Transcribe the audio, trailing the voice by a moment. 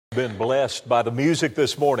Been blessed by the music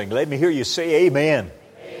this morning. Let me hear you say amen.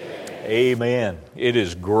 Amen. Amen. It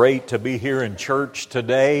is great to be here in church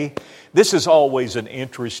today. This is always an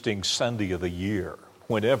interesting Sunday of the year.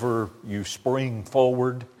 Whenever you spring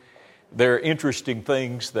forward, there are interesting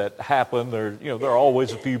things that happen. There are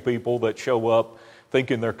always a few people that show up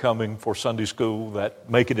thinking they're coming for Sunday school that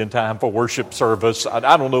make it in time for worship service.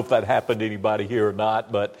 I don't know if that happened to anybody here or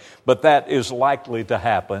not, but that is likely to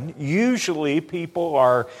happen. Usually people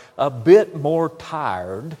are a bit more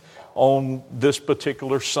tired on this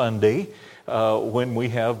particular Sunday when we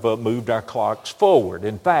have moved our clocks forward.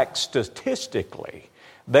 In fact, statistically,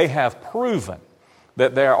 they have proven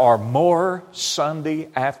that there are more Sunday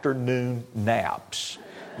afternoon naps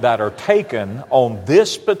that are taken on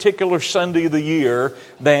this particular Sunday of the year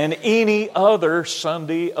than any other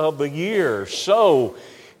Sunday of the year. So,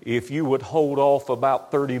 if you would hold off about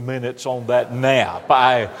 30 minutes on that nap,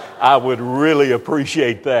 I would really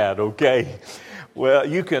appreciate that, okay? Well,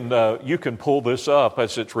 you can pull this up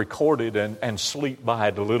as it's recorded and sleep by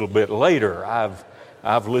it a little bit later.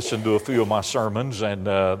 I've listened to a few of my sermons, and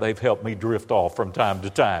they've helped me drift off from time to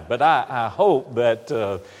time. But I hope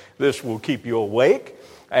that this will keep you awake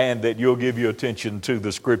and that you'll give your attention to the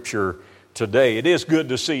Scripture today. It is good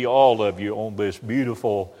to see all of you on this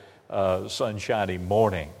beautiful sunshiny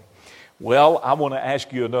morning. Well, I want to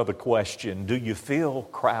ask you another question. Do you feel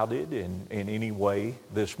crowded in any way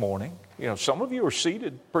this morning? Some of you are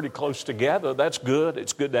seated pretty close together. That's good.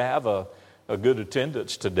 It's good to have a good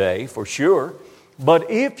attendance today, for sure. But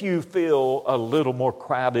if you feel a little more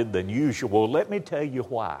crowded than usual, let me tell you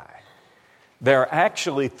why. There are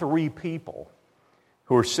actually 3 people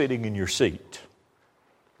who are sitting in your seat.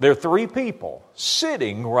 There are 3 people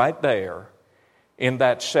sitting right there in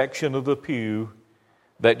that section of the pew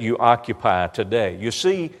that you occupy today. You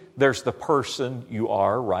see, there's the person you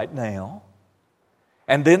are right now,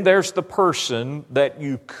 and then there's the person that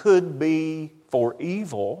you could be for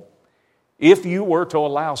evil if you were to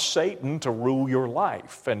allow Satan to rule your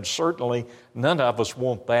life. And certainly none of us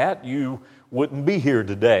want that. You wouldn't be here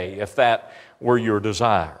today if that were your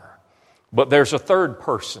desire. But there's a third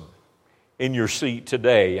person in your seat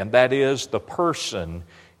today, and that is the person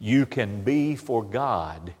you can be for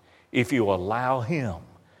God if you allow Him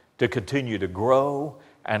to continue to grow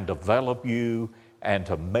and develop you and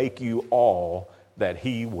to make you all that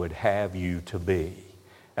He would have you to be.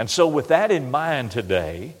 And so with that in mind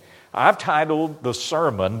today, I've titled the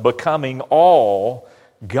sermon, Becoming All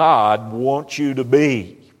God Wants You to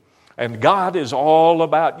Be. And God is all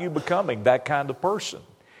about you becoming that kind of person.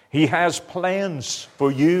 He has plans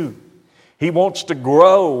for you. He wants to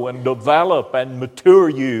grow and develop and mature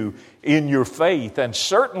you in your faith. And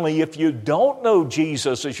certainly if you don't know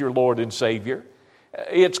Jesus as your Lord and Savior,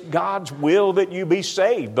 it's God's will that you be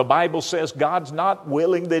saved. The Bible says God's not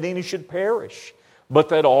willing that any should perish, but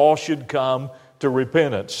that all should come to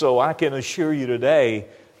repentance. So I can assure you today,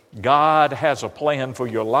 God has a plan for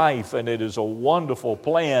your life, and it is a wonderful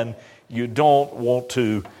plan. You don't want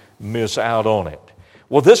to miss out on it.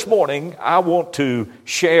 Well, this morning, I want to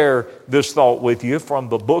share this thought with you from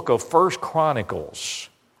the book of 1 Chronicles.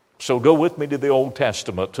 So go with me to the Old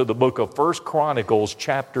Testament, to the book of 1 Chronicles,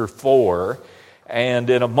 chapter 4. And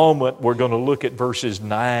in a moment, we're going to look at verses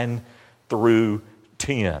 9 through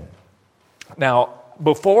 10. Now,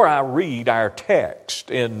 before I read our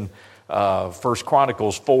text in 1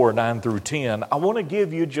 Chronicles 4, 9 through 10, I want to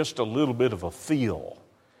give you just a little bit of a feel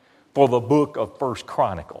for the book of 1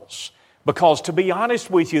 Chronicles. Because to be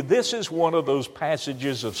honest with you, this is one of those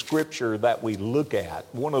passages of Scripture that we look at,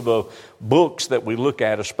 one of the books that we look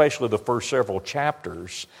at, especially the first several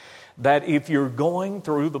chapters, that if you're going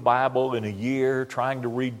through the Bible in a year, trying to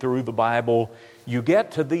read through the Bible, you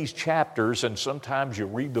get to these chapters and sometimes you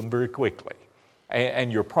read them very quickly.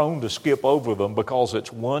 And you're prone to skip over them because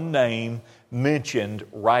it's one name mentioned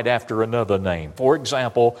right after another name. For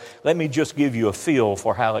example, let me just give you a feel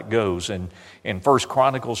for how it goes. In 1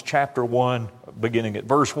 Chronicles chapter 1, beginning at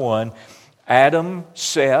verse 1, Adam,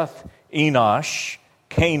 Seth, Enosh,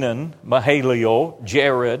 Canaan, Mahalalel,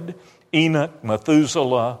 Jared, Enoch,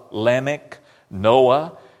 Methuselah, Lamech,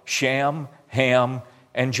 Noah, Shem, Ham,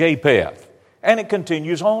 and Japheth. And it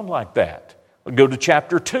continues on like that. We'll go to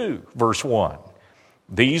chapter 2, verse 1.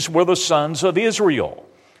 These were the sons of Israel: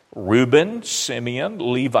 Reuben, Simeon,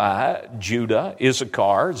 Levi, Judah,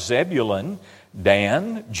 Issachar, Zebulun,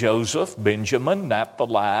 Dan, Joseph, Benjamin,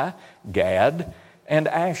 Naphtali, Gad, and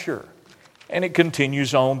Asher. And it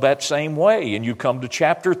continues on that same way. And you come to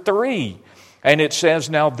chapter 3, and it says,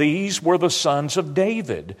 Now these were the sons of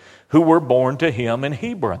David, who were born to him in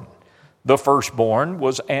Hebron. The firstborn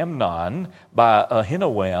was Amnon by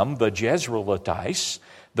Ahinoam the Jezreelitess.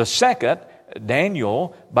 The second,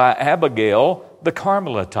 Daniel by Abigail the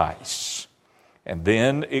Carmelitess. And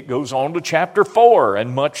then it goes on to chapter 4,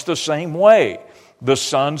 and much the same way. The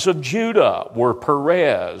sons of Judah were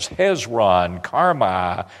Perez, Hezron,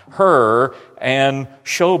 Carmi, Hur, and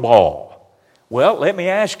Shobal. Well, let me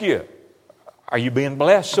ask you, are you being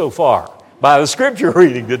blessed so far by the scripture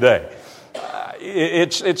reading today?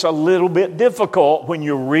 It's a little bit difficult when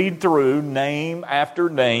you read through name after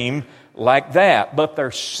name like that. But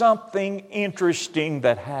there's something interesting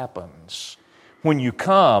that happens when you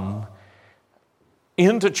come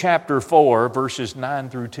into chapter 4, verses 9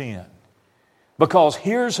 through 10. Because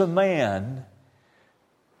here's a man,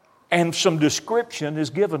 and some description is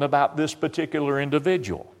given about this particular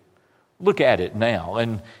individual. Look at it now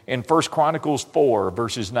in 1 Chronicles 4,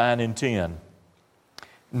 verses 9 and 10.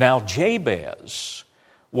 Now Jabez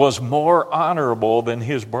was more honorable than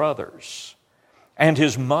his brothers, and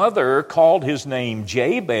his mother called his name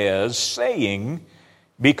Jabez, saying,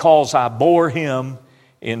 because I bore him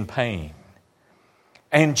in pain.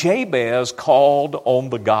 And Jabez called on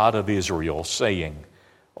the God of Israel, saying,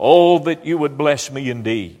 oh, that you would bless me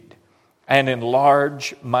indeed, and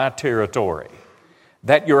enlarge my territory,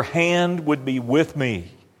 that your hand would be with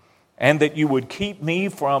me, and that you would keep me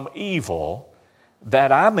from evil,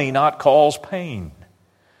 that I may not cause pain.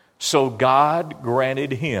 So God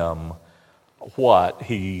granted him what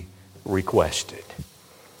he requested.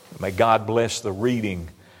 May God bless the reading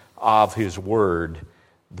of his word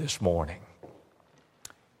this morning.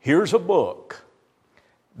 Here's a book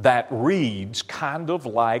that reads kind of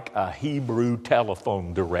like a Hebrew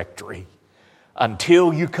telephone directory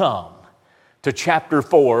until you come to chapter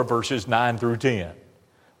 4, verses 9 through 10.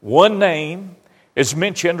 One name is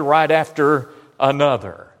mentioned right after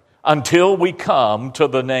another until we come to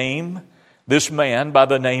the name, this man by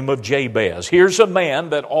the name of Jabez. Here's a man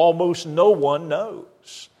that almost no one knows.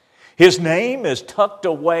 His name is tucked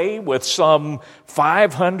away with some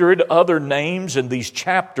 500 other names in these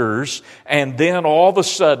chapters, and then all of a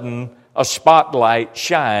sudden a spotlight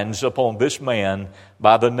shines upon this man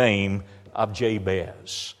by the name of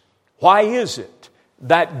Jabez. Why is it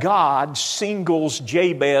that God singles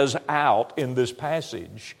Jabez out in this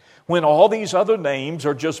passage when all these other names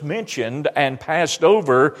are just mentioned and passed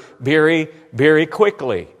over very, very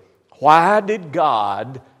quickly? Why did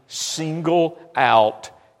God single out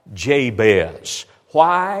Jabez?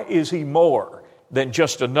 Why is he more than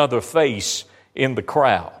just another face in the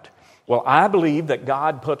crowd? Well, I believe that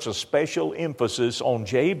God puts a special emphasis on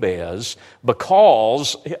Jabez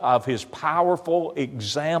because of his powerful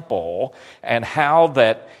example and how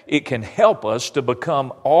that it can help us to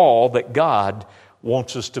become all that God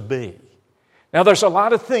wants us to be. Now, there's a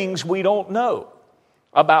lot of things we don't know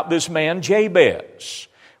about this man Jabez.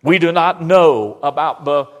 We do not know about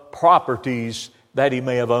the properties that he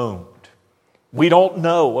may have owned. We don't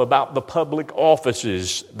know about the public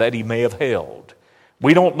offices that he may have held.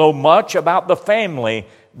 We don't know much about the family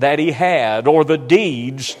that he had or the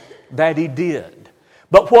deeds that he did.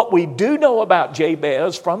 But what we do know about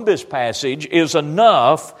Jabez from this passage is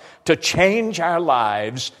enough to change our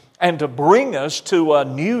lives and to bring us to a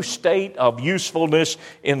new state of usefulness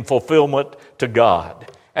in fulfillment to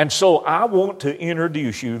God. And so I want to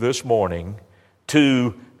introduce you this morning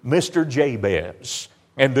to Mr. Jabez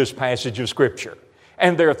in this passage of Scripture.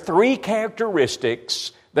 And there are three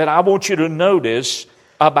characteristics that I want you to notice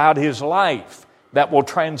about his life that will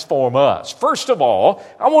transform us. First of all,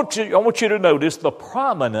 I want you to notice the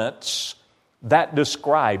prominence that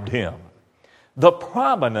described him. The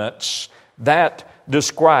prominence that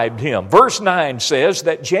described him. Verse 9 says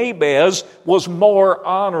that Jabez was more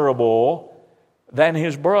honorable than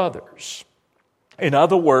his brothers. In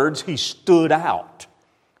other words, he stood out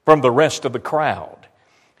from the rest of the crowd.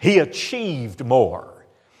 He achieved more.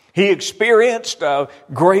 He experienced a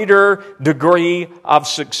greater degree of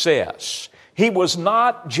success. He was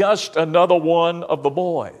not just another one of the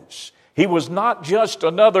boys. He was not just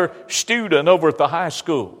another student over at the high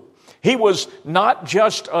school. He was not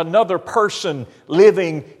just another person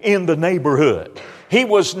living in the neighborhood. He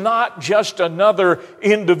was not just another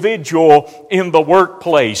individual in the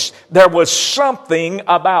workplace. There was something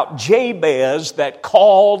about Jabez that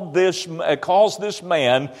caused this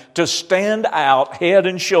man to stand out head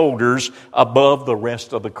and shoulders above the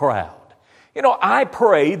rest of the crowd. You know, I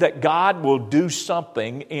pray that God will do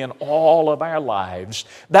something in all of our lives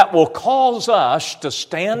that will cause us to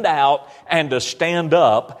stand out and to stand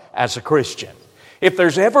up as a Christian. If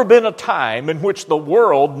there's ever been a time in which the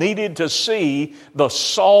world needed to see the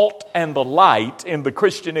salt and the light in the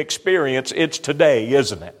Christian experience, it's today,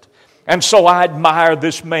 isn't it? And so I admire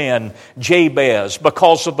this man, Jabez,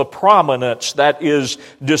 because of the prominence that is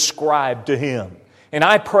described to him. And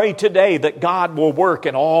I pray today that God will work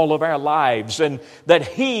in all of our lives and that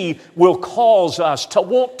He will cause us to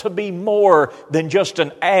want to be more than just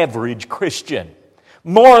an average Christian,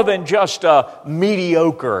 more than just a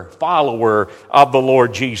mediocre follower of the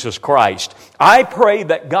Lord Jesus Christ. I pray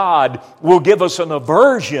that God will give us an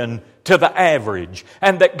aversion to the average,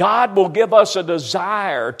 and that God will give us a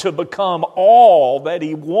desire to become all that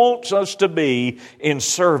He wants us to be in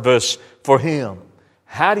service for Him.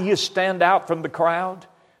 How do you stand out from the crowd?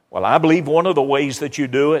 Well, I believe one of the ways that you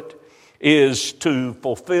do it is to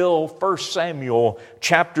fulfill 1 Samuel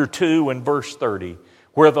chapter 2 and verse 30,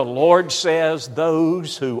 where the Lord says,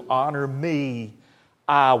 "Those who honor me,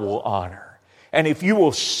 I will honor." And if you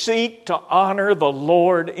will seek to honor the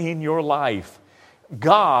Lord in your life,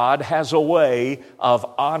 God has a way of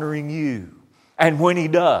honoring you. And when He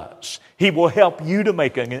does, He will help you to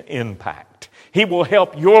make an impact. He will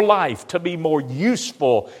help your life to be more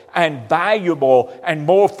useful and valuable and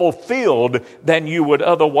more fulfilled than you would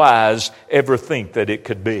otherwise ever think that it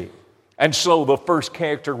could be. And so the first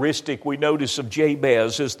characteristic we notice of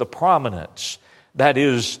Jabez is the prominence that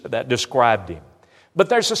described him. But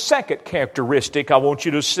there's a second characteristic I want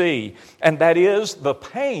you to see, and that is the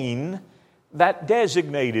pain that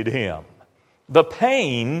designated him. The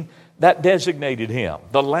pain that designated him.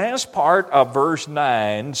 The last part of verse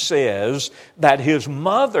 9 says that his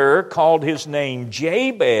mother called his name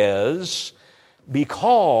Jabez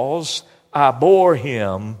because I bore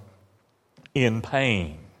him in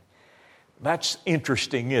pain. That's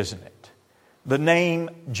interesting, isn't it? The name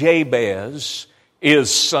Jabez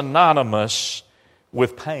is synonymous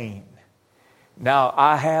with pain. Now,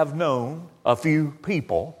 I have known a few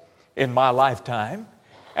people in my lifetime,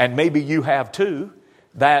 and maybe you have too,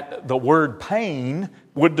 that the word pain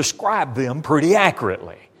would describe them pretty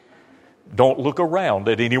accurately. Don't look around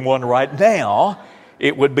at anyone right now.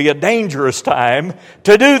 It would be a dangerous time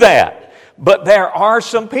to do that. But there are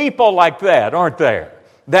some people like that, aren't there,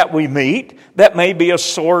 that we meet that may be a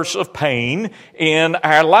source of pain in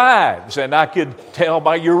our lives. And I could tell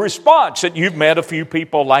by your response that you've met a few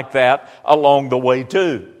people like that along the way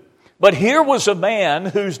too. But here was a man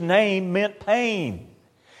whose name meant pain.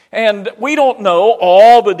 And we don't know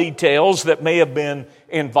all the details that may have been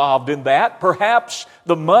involved in that. Perhaps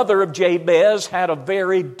the mother of Jabez had a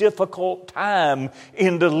very difficult time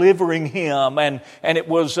in delivering him, and it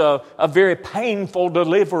was a very painful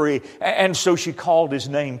delivery, and so she called his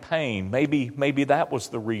name Pain. Maybe that was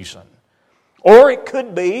the reason. Or it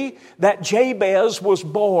could be that Jabez was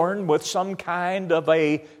born with some kind of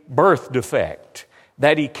a birth defect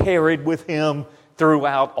that he carried with him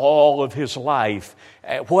throughout all of his life.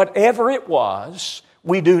 Whatever it was,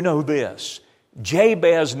 we do know this.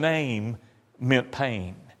 Jabez's name meant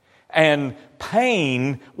pain. And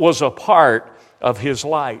pain was a part of his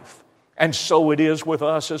life. And so it is with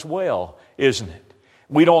us as well, isn't it?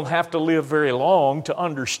 We don't have to live very long to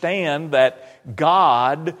understand that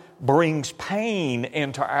God brings pain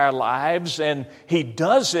into our lives, and He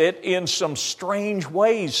does it in some strange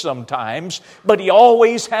ways sometimes, but He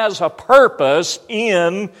always has a purpose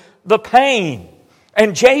in the pain.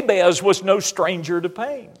 And Jabez was no stranger to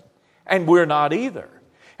pain, and we're not either.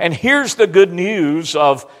 And here's the good news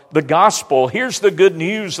of the gospel. Here's the good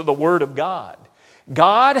news of the Word of God.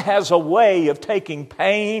 God has a way of taking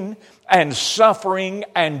pain and suffering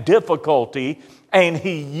and difficulty, and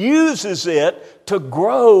He uses it to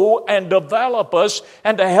grow and develop us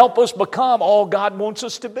and to help us become all God wants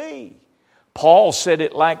us to be. Paul said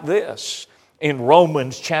it like this in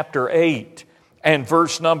Romans chapter 8 and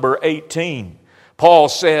verse number 18. Paul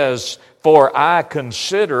says, "For I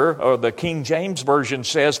consider," or the King James Version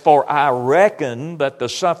says, "For I reckon that the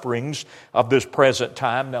sufferings of this present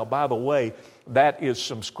time." Now, by the way, that is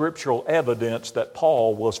some scriptural evidence that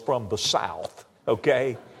Paul was from the South,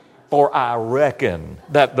 okay? For I reckon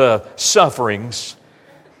that the sufferings,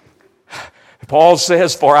 Paul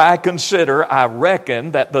says, "For I consider, I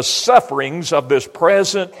reckon that the sufferings of this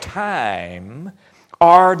present time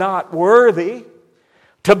are not worthy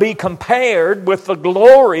to be compared with the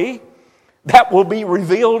glory that will be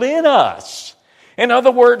revealed in us." In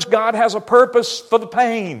other words, God has a purpose for the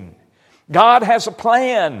pain. God has a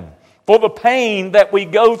plan for the pain that we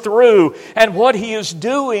go through. And what He is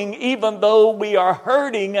doing, even though we are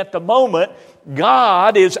hurting at the moment,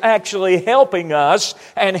 God is actually helping us,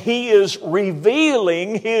 and He is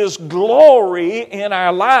revealing His glory in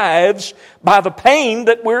our lives by the pain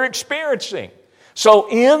that we're experiencing. So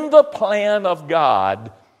in the plan of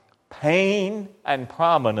God, pain and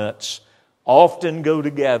prominence often go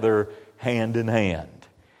together hand in hand.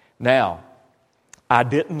 Now, I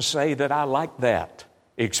didn't say that I like that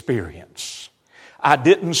experience. I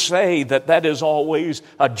didn't say that that is always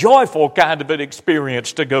a joyful kind of an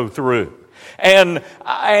experience to go through. And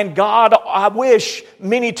God, I wish,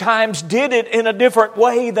 many times did it in a different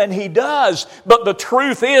way than He does. But the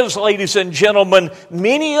truth is, ladies and gentlemen,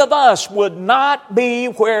 many of us would not be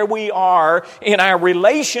where we are in our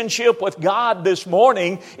relationship with God this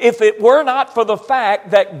morning if it were not for the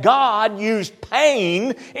fact that God used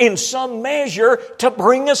pain in some measure to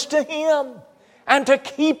bring us to Him and to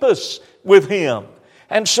keep us with Him.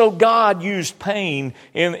 And so God used pain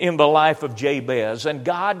in the life of Jabez. And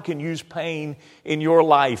God can use pain in your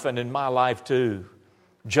life and in my life too.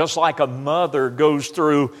 Just like a mother goes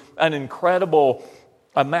through an incredible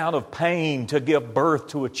amount of pain to give birth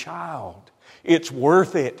to a child. It's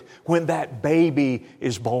worth it when that baby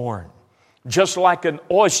is born. Just like an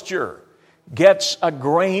oyster gets a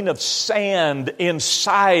grain of sand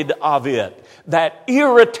inside of it that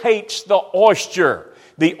irritates the oyster.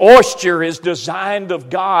 The oyster is designed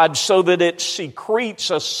of God so that it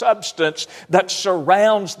secretes a substance that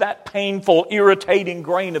surrounds that painful, irritating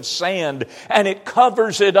grain of sand, and it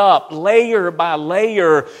covers it up layer by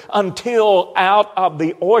layer until out of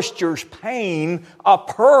the oyster's pain, a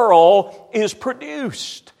pearl is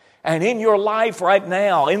produced. And in your life right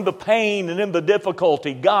now, in the pain and in the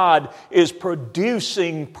difficulty, God is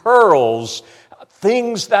producing pearls,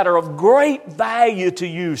 things that are of great value to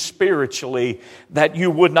you spiritually that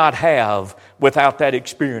you would not have without that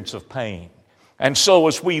experience of pain. And so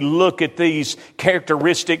as we look at these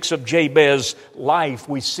characteristics of Jabez's life,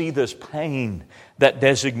 we see this pain that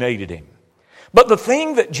designated him. But the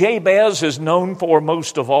thing that Jabez is known for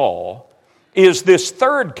most of all is this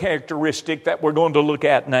third characteristic that we're going to look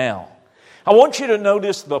at now. I want you to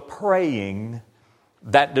notice the praying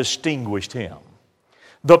that distinguished him.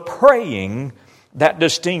 The praying that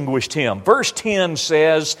distinguished him. Verse 10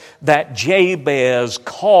 says that Jabez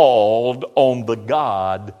called on the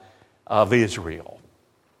God of Israel.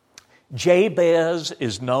 Jabez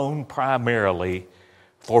is known primarily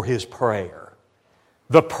for his prayer.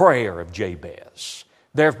 The prayer of Jabez.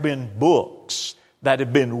 There have been books that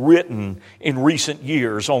have been written in recent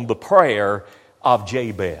years on the prayer of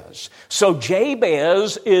Jabez. So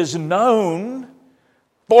Jabez is known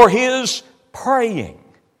for his praying.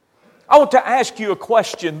 I want to ask you a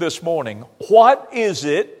question this morning. What is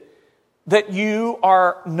it that you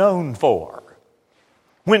are known for?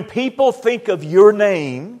 When people think of your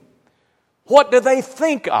name, what do they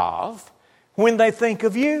think of when they think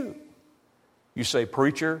of you? You say,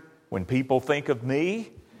 preacher, when people think of me,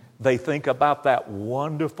 they think about that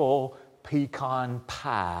wonderful pecan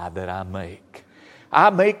pie that I make. I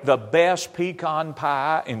make the best pecan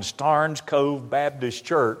pie in Starnes Cove Baptist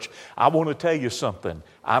Church. I want to tell you something.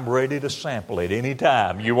 I'm ready to sample it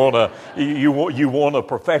anytime. You want a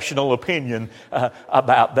professional opinion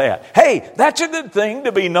about that. Hey, that's a good thing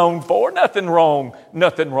to be known for. Nothing wrong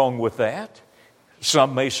with that.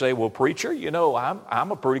 Some may say, well, preacher, you know,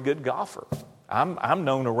 I'm a pretty good golfer. I'm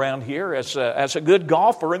known around here as a good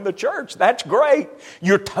golfer in the church. That's great.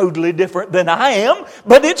 You're totally different than I am,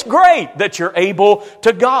 but it's great that you're able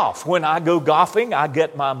to golf. When I go golfing, I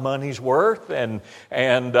get my money's worth, and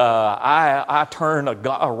I turn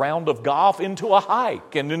a round of golf into a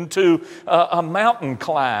hike and into a mountain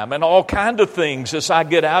climb and all kind of things as I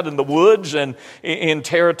get out in the woods and in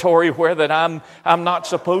territory where that I'm not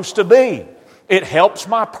supposed to be. It helps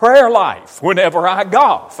my prayer life whenever I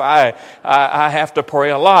golf. I have to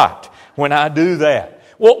pray a lot when I do that.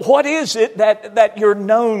 Well, what is it that you're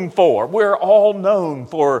known for? We're all known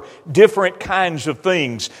for different kinds of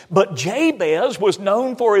things. But Jabez was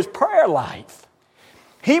known for his prayer life.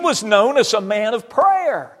 He was known as a man of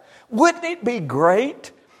prayer. Wouldn't it be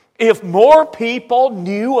great if more people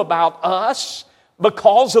knew about us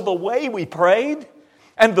because of the way we prayed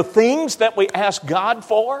and the things that we asked God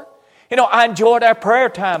for? You know, I enjoyed our prayer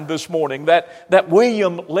time this morning that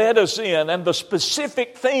William led us in, and the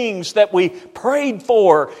specific things that we prayed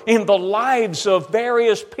for in the lives of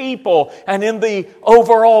various people and in the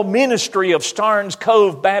overall ministry of Starnes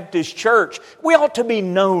Cove Baptist Church. We ought to be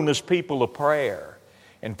known as people of prayer.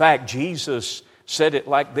 In fact, Jesus said it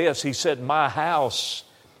like this. He said, "My house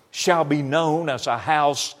shall be known as a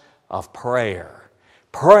house of prayer."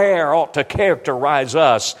 Prayer ought to characterize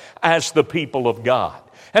us as the people of God.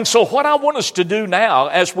 And so what I want us to do now,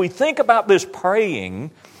 as we think about this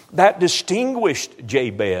praying that distinguished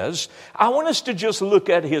Jabez, I want us to just look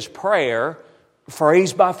at his prayer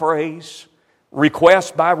phrase by phrase,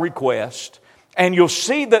 request by request. And you'll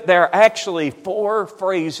see that there are actually 4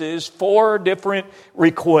 phrases, 4 different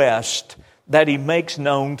requests that he makes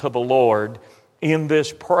known to the Lord in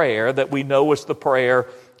this prayer that we know as the prayer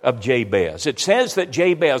of Jabez. It says that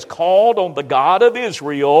Jabez called on the God of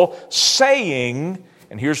Israel, saying,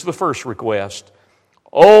 and here's the first request,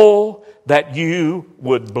 "Oh, that you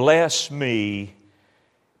would bless me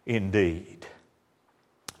indeed."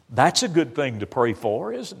 That's a good thing to pray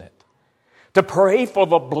for, isn't it? To pray for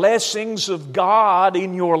the blessings of God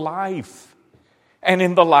in your life and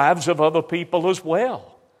in the lives of other people as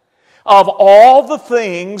well. Of all the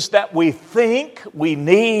things that we think we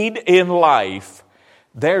need in life,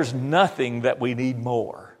 there's nothing that we need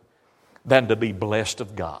more than to be blessed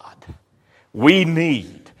of God. We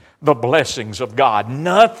need the blessings of God.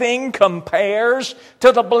 Nothing compares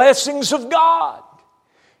to the blessings of God.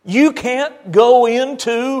 You can't go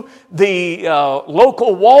into the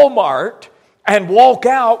local Walmart and walk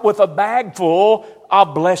out with a bag full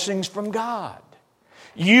of blessings from God.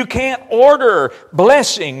 You can't order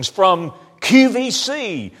blessings from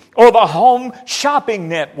QVC or the Home Shopping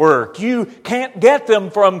Network. You can't get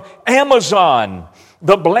them from Amazon.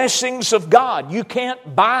 The blessings of God, you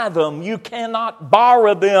can't buy them. You cannot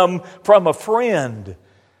borrow them from a friend.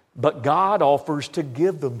 But God offers to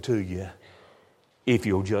give them to you if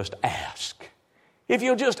you'll just ask. If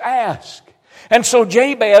you'll just ask. And so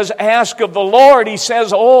Jabez asked of the Lord, he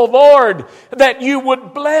says, "Oh Lord, that you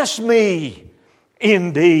would bless me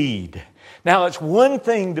indeed." Now it's one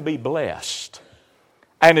thing to be blessed,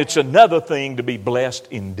 and it's another thing to be blessed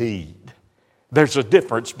indeed. There's a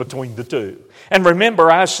difference between the two. And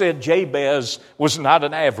remember, I said Jabez was not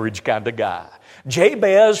an average kind of guy.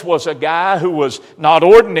 Jabez was a guy who was not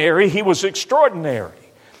ordinary, he was extraordinary.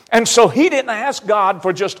 And so he didn't ask God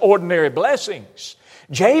for just ordinary blessings.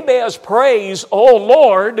 Jabez prays, "Oh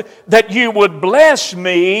Lord, that you would bless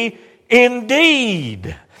me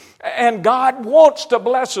indeed." And God wants to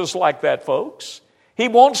bless us like that, folks. He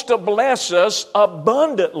wants to bless us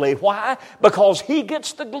abundantly. Why? Because He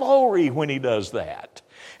gets the glory when He does that.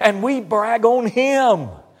 And we brag on Him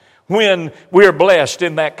when we're blessed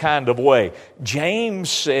in that kind of way. James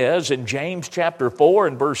says in James chapter 4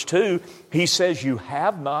 and verse 2, he says, "You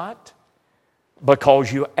have not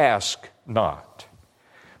because you ask not."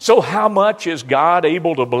 So how much is God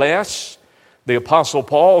able to bless? The Apostle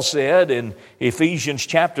Paul said in Ephesians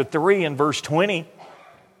chapter 3 and verse 20,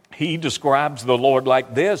 he describes the Lord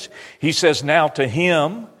like this. He says, "Now to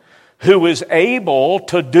Him who is able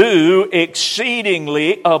to do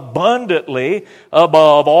exceedingly abundantly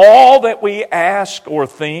above all that we ask or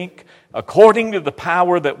think, according to the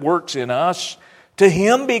power that works in us, to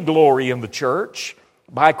Him be glory in the church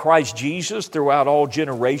by Christ Jesus throughout all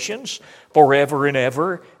generations, forever and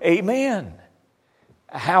ever. Amen."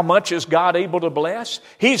 How much is God able to bless?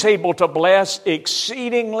 He's able to bless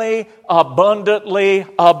exceedingly abundantly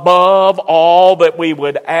above all that we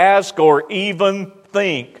would ask or even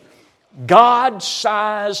think.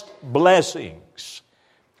 God-sized blessings.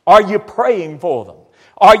 Are you praying for them?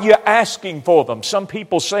 Are you asking for them? Some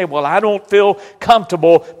people say, "Well, I don't feel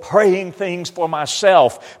comfortable praying things for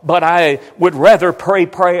myself, but I would rather pray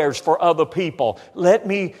prayers for other people." Let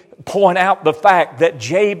me point out the fact that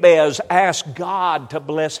Jabez asked God to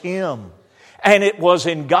bless him. And it was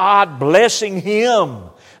in God blessing him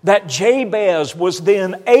that Jabez was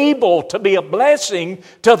then able to be a blessing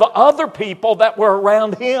to the other people that were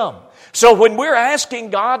around him. So when we're asking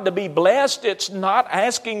God to be blessed, it's not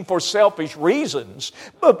asking for selfish reasons,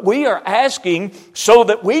 but we are asking so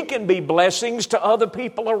that we can be blessings to other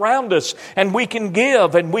people around us, and we can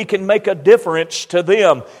give and we can make a difference to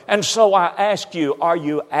them. And so I ask you, are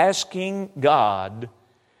you asking God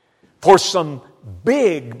for some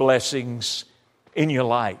big blessings in your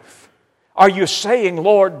life? Are you saying,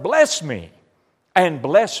 "Lord, bless me, and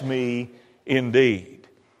bless me indeed"?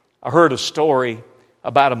 I heard a story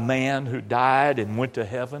about a man who died and went to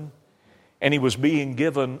heaven, and he was being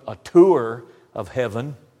given a tour of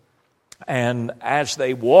heaven. And as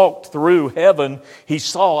they walked through heaven, he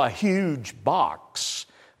saw a huge box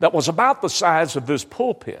that was about the size of this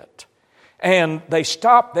pulpit. And they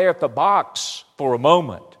stopped there at the box for a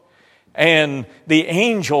moment. And the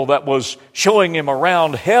angel that was showing him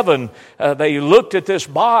around heaven, they looked at this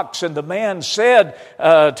box, and the man said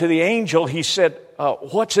to the angel, he said,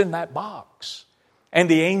 "What's in that box?" And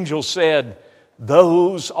the angel said,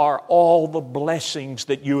 "Those are all the blessings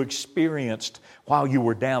that you experienced while you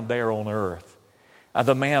were down there on earth."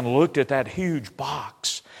 The man looked at that huge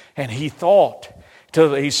box, and he thought,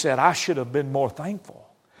 he said, "I should have been more thankful.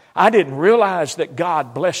 I didn't realize that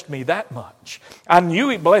God blessed me that much. I knew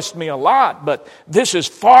He blessed me a lot, but this is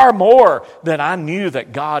far more than I knew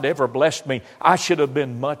that God ever blessed me. I should have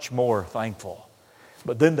been much more thankful."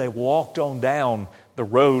 But then they walked on down the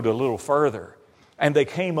road a little further, and they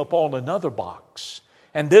came upon another box.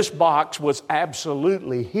 And this box was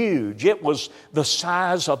absolutely huge. It was the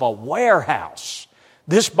size of a warehouse.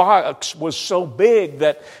 This box was so big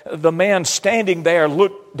that the man standing there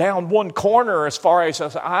looked down one corner as far as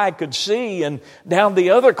his eye could see, and down the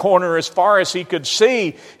other corner as far as he could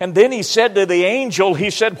see. And then he said to the angel, he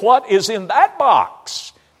said, "What is in that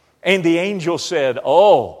box?" And the angel said,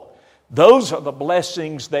 "Oh, those are the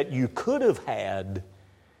blessings that you could have had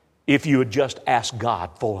if you had just asked God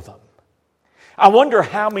for them." I wonder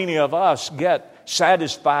how many of us get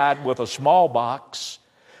satisfied with a small box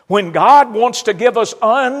when God wants to give us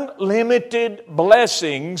unlimited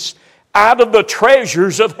blessings out of the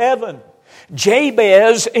treasures of heaven.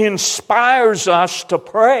 Jabez inspires us to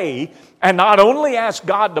pray and not only ask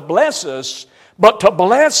God to bless us, but to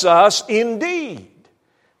bless us indeed.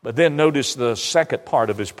 But then notice the second part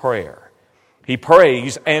of his prayer. He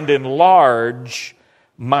prays, "And enlarge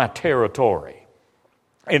my territory."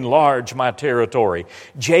 Enlarge my territory.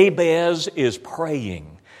 Jabez is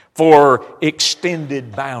praying for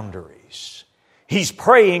extended boundaries. He's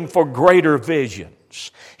praying for greater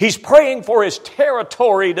visions. He's praying for his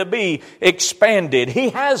territory to be expanded. He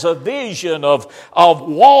has a vision of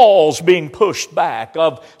walls being pushed back,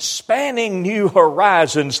 of spanning new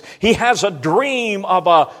horizons. He has a dream of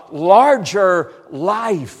a larger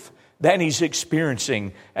life than he's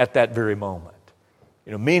experiencing at that very moment.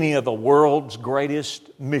 You know, many of the world's greatest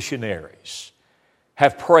missionaries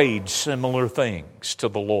have prayed similar things to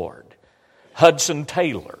the Lord. Hudson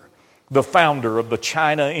Taylor, the founder of the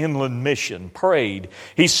China Inland Mission, prayed.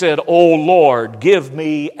 He said, "Oh Lord, give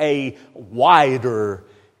me a wider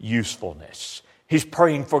usefulness." He's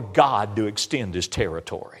praying for God to extend his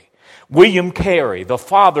territory. William Carey, the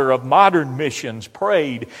father of modern missions,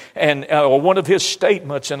 prayed, and one of his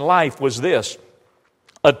statements in life was this: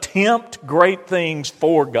 "Attempt great things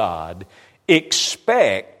for God,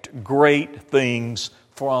 expect great things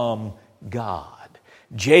from God."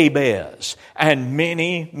 Jabez and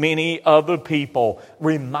many other people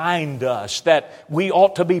remind us that we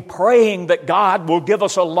ought to be praying that God will give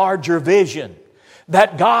us a larger vision,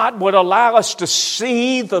 that God would allow us to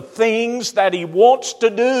see the things that He wants to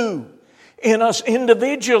do in us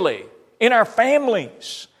individually, in our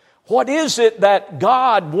families. What is it that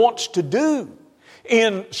God wants to do?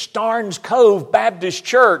 In Starnes Cove Baptist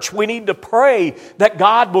Church, we need to pray that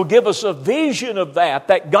God will give us a vision of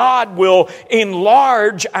that God will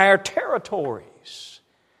enlarge our territories.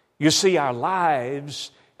 You see, our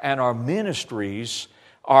lives and our ministries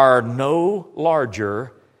are no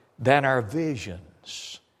larger than our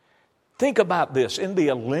visions. Think about this. In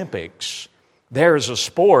the Olympics, there is a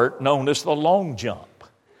sport known as the long jump.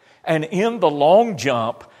 And in the long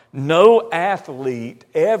jump, no athlete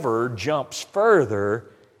ever jumps further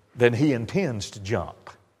than he intends to jump.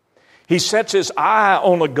 He sets his eye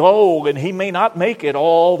on a goal, and he may not make it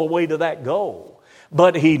all the way to that goal,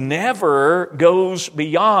 but he never goes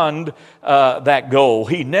beyond that goal.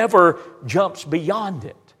 He never jumps beyond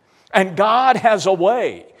it. And God has a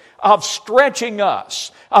way of stretching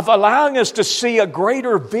us, of allowing us to see a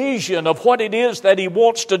greater vision of what it is that He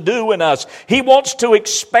wants to do in us. He wants to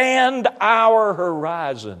expand our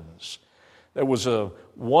horizons. There was a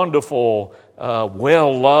wonderful,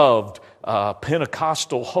 well-loved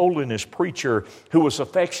Pentecostal holiness preacher who was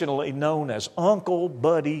affectionately known as Uncle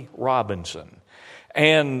Buddy Robinson.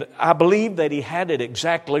 And I believe that he had it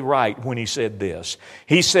exactly right when he said this.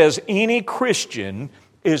 He says, "Any Christian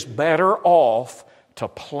is better off to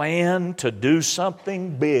plan to do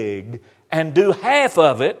something big and do half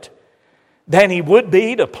of it than he would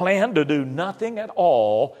be to plan to do nothing at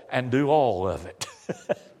all and do all of it."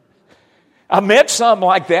 I met some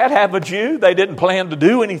like that, haven't you? They didn't plan to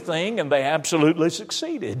do anything and they absolutely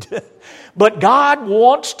succeeded. But God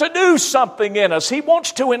wants to do something in us. He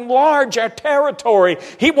wants to enlarge our territory.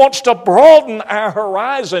 He wants to broaden our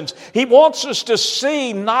horizons. He wants us to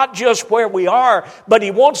see not just where we are, but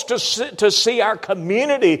He wants to see our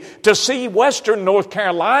community, to see Western North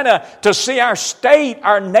Carolina, to see our state,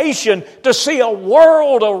 our nation, to see a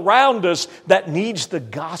world around us that needs the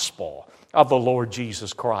gospel of the Lord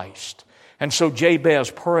Jesus Christ. And so Jabez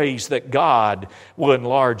prays that God will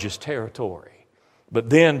enlarge his territory. But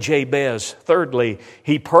then Jabez, thirdly,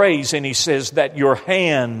 he prays and he says that your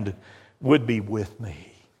hand would be with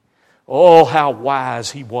me. Oh, how wise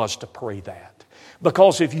he was to pray that.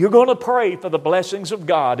 Because if you're going to pray for the blessings of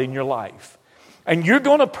God in your life, and you're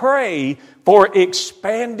going to pray for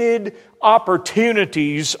expanded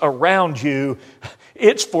opportunities around you,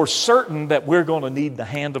 it's for certain that we're going to need the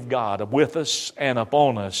hand of God with us and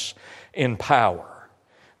upon us in power.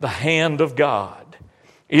 The hand of God.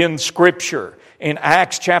 In Scripture, In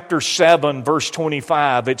Acts chapter 7, verse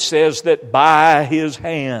 25, it says that by His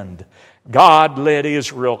hand, God led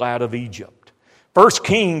Israel out of Egypt. 1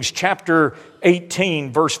 Kings chapter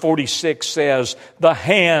 18, verse 46 says, the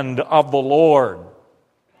hand of the Lord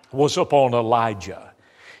was upon Elijah.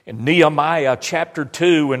 In Nehemiah chapter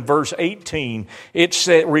 2 and verse 18,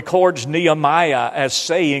 it records Nehemiah as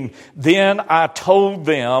saying, then I told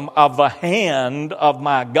them of the hand of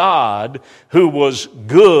my God who was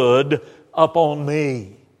good upon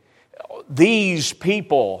me. These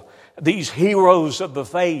people, these heroes of the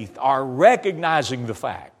faith, are recognizing the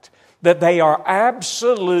fact that they are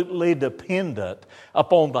absolutely dependent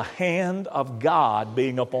upon the hand of God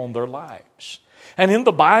being upon their lives. And in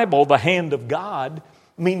the Bible, the hand of God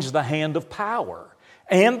means the hand of power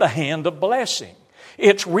and the hand of blessing.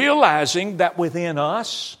 It's realizing that within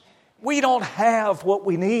us, we don't have what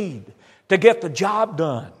we need to get the job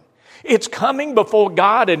done. It's coming before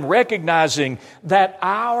God and recognizing that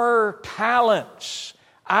our talents,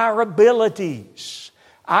 our abilities,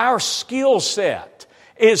 our skill set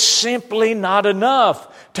is simply not enough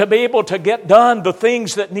to be able to get done the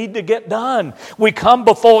things that need to get done. We come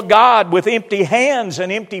before God with empty hands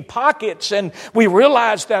and empty pockets, and we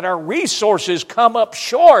realize that our resources come up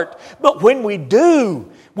short. But when we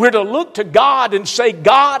do, we're to look to God and say,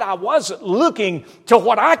 God, I wasn't looking to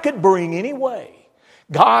what I could bring anyway.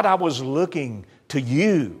 God, I was looking to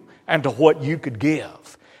You and to what You could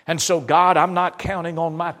give. And so, God, I'm not counting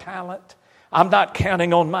on my talent. I'm not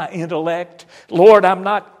counting on my intellect. Lord, I'm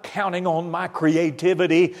not counting on my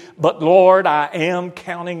creativity. But Lord, I am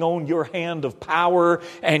counting on Your hand of power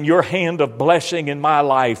and Your hand of blessing in my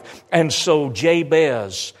life. And so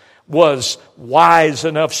Jabez was wise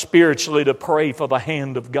enough spiritually to pray for the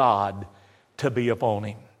hand of God to be upon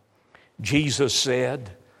him. Jesus said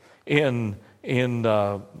in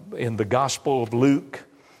the Gospel of Luke,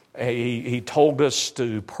 He told us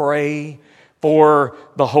to pray for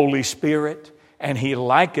the Holy Spirit, and He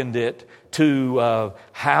likened it to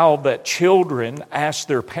how that children ask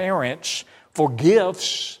their parents for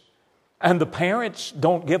gifts, and the parents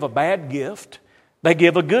don't give a bad gift, they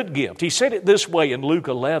give a good gift. He said it this way in Luke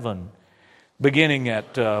 11, beginning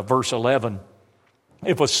at verse 11.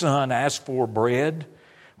 If a son asks for bread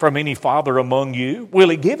from any father among you, will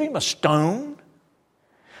he give him a stone?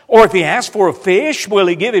 Or if he asks for a fish, will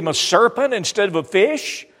he give him a serpent instead of a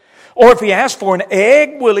fish? Or if he asks for an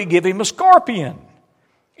egg, will he give him a scorpion?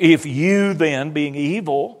 If you then, being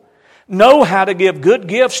evil, know how to give good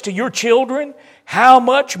gifts to your children, how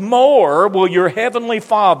much more will your heavenly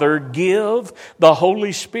Father give the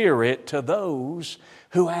Holy Spirit to those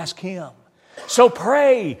who ask Him? So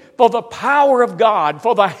pray for the power of God,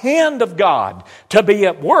 for the hand of God to be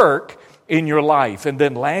at work in your life. And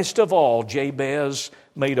then last of all, Jabez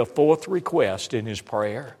made a fourth request in his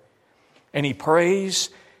prayer. And he prays,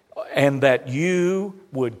 and that You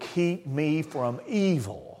would keep me from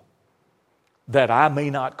evil, that I may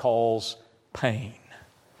not cause pain.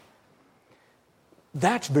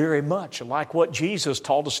 That's very much like what Jesus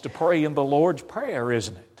taught us to pray in the Lord's Prayer,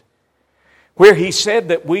 isn't it? Where He said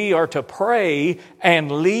that we are to pray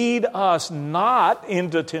and lead us not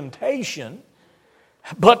into temptation,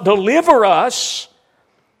 but deliver us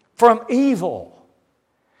from evil.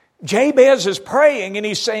 Jabez is praying and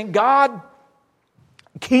he's saying, God,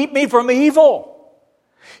 keep me from evil.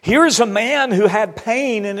 Here's a man who had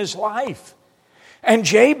pain in his life. And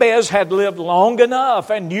Jabez had lived long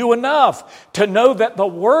enough and knew enough to know that the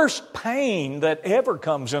worst pain that ever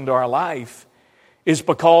comes into our life is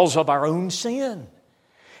because of our own sin.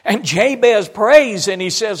 And Jabez prays and he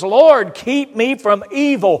says, Lord, keep me from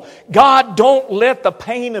evil. God, don't let the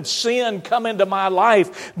pain of sin come into my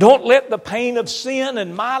life. Don't let the pain of sin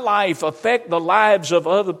in my life affect the lives of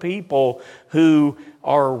other people who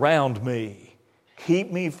are around me.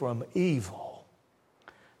 Keep me from evil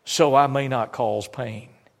so I may not cause pain.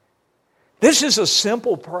 This is a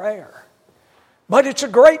simple prayer, but it's a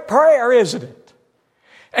great prayer, isn't it?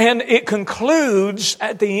 And it concludes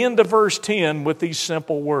at the end of verse 10 with these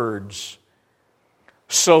simple words.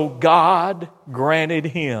 So God granted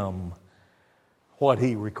him what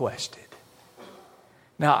he requested.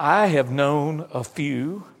 Now, I have known a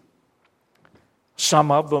few,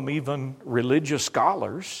 some of them even religious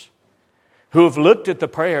scholars, who have looked at the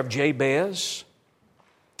prayer of Jabez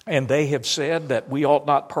and they have said that we ought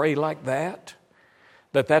not pray like that,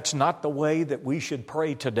 that that's not the way that we should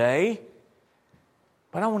pray today.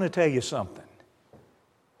 But I want to tell you something.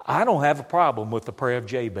 I don't have a problem with the prayer of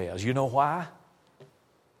Jabez. You know why?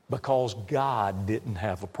 Because God didn't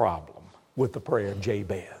have a problem with the prayer of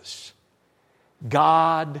Jabez.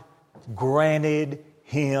 God granted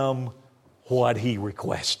him what he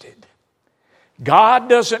requested. God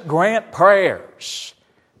doesn't grant prayers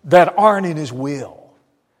that aren't in His will.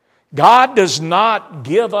 God does not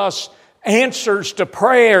give us answers to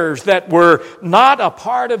prayers that were not a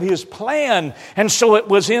part of His plan. And so it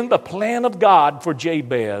was in the plan of God for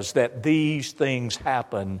Jabez that these things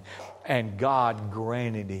happened, and God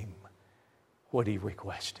granted him what he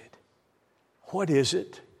requested. What is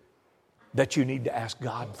it that you need to ask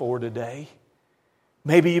God for today?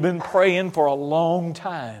 Maybe you've been praying for a long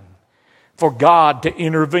time for God to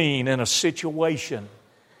intervene in a situation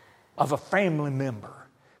of a family member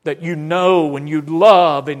that you know and you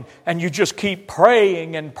love, and you just keep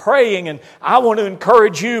praying and praying. And I want to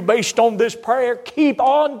encourage you, based on this prayer, keep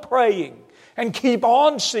on praying and keep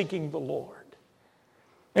on seeking the Lord.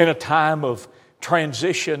 In a time of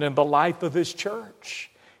transition in the life of this church,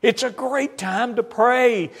 it's a great time to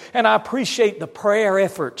pray. And I appreciate the prayer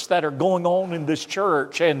efforts that are going on in this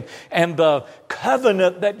church and the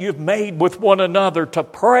covenant that you've made with one another to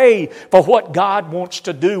pray for what God wants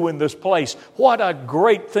to do in this place. What a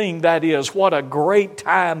great thing that is. What a great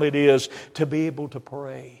time it is to be able to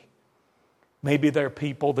pray. Maybe there are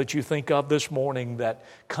people that you think of this morning that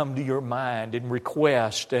come to your mind in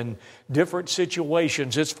request and different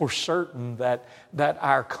situations. It's for certain that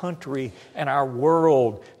our country and our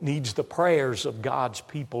world needs the prayers of God's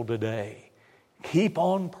people today. Keep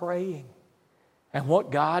on praying. And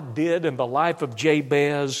what God did in the life of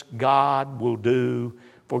Jabez, God will do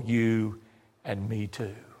for you and me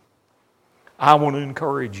too. I want to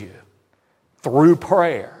encourage you through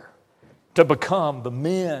prayer to become the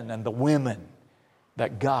men and the women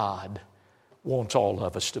that God wants all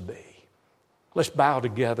of us to be. Let's bow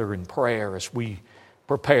together in prayer as we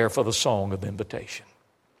prepare for the song of invitation.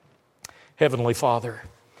 Heavenly Father,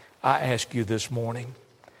 I ask you this morning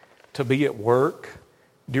to be at work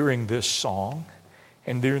during this song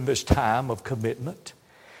and during this time of commitment.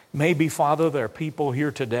 Maybe, Father, there are people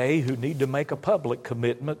here today who need to make a public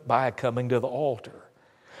commitment by coming to the altar.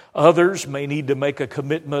 Others may need to make a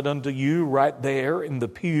commitment unto you right there in the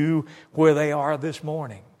pew where they are this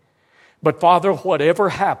morning. But Father, whatever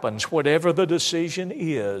happens, whatever the decision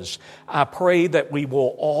is, I pray that we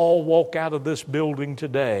will all walk out of this building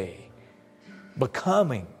today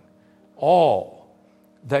becoming all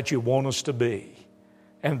that you want us to be.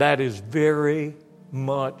 And that is very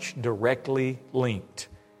much directly linked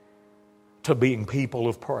to being people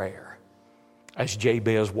of prayer, as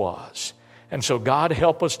Jabez was. And so God,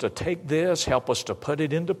 help us to take this, help us to put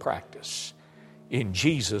it into practice. In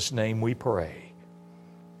Jesus' name we pray.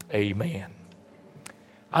 Amen.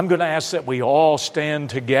 I'm going to ask that we all stand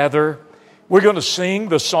together. We're going to sing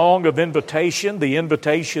the song of invitation. The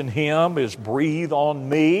invitation hymn is Breathe on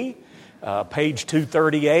Me, page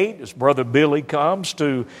 238. As Brother Billy comes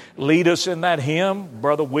to lead us in that hymn,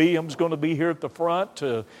 Brother William's going to be here at the front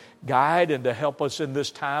to guide and to help us in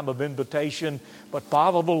this time of invitation. But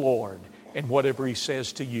follow the Lord in whatever He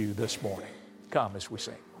says to you this morning. Come as we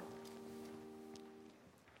sing.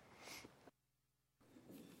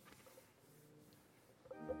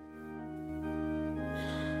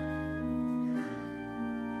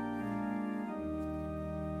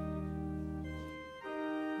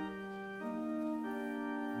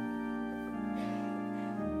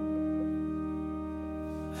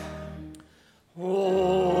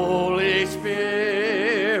 Holy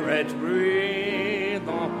Spirit, breathe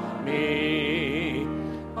on me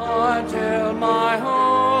until my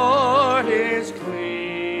heart is clean.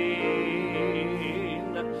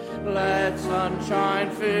 Let sunshine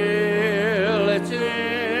fill its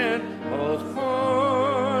inmost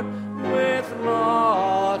heart with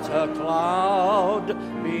not a cloud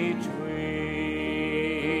between.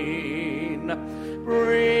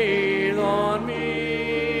 Breathe on me.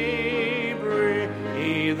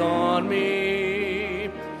 On me,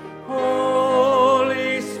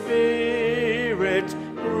 Holy Spirit,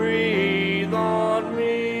 breathe on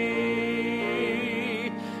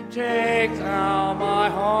me. Take thou my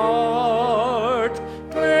heart,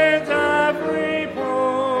 cleanse every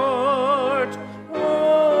part.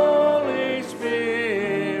 Holy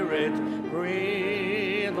Spirit,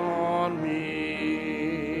 breathe on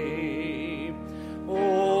me.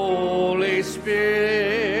 Holy Spirit,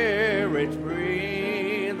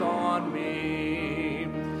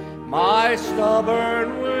 my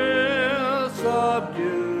stubborn will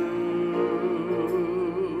subdue.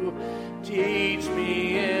 Teach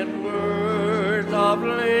me in words of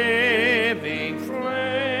living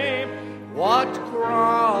flame what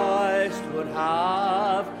Christ would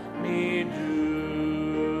have me do.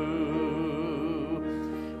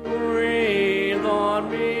 Breathe on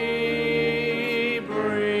me,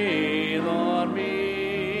 breathe on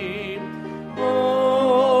me,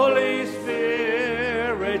 Holy Spirit.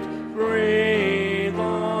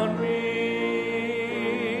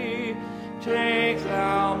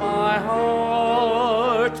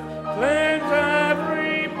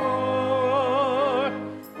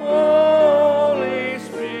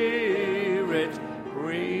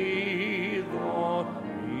 Breathe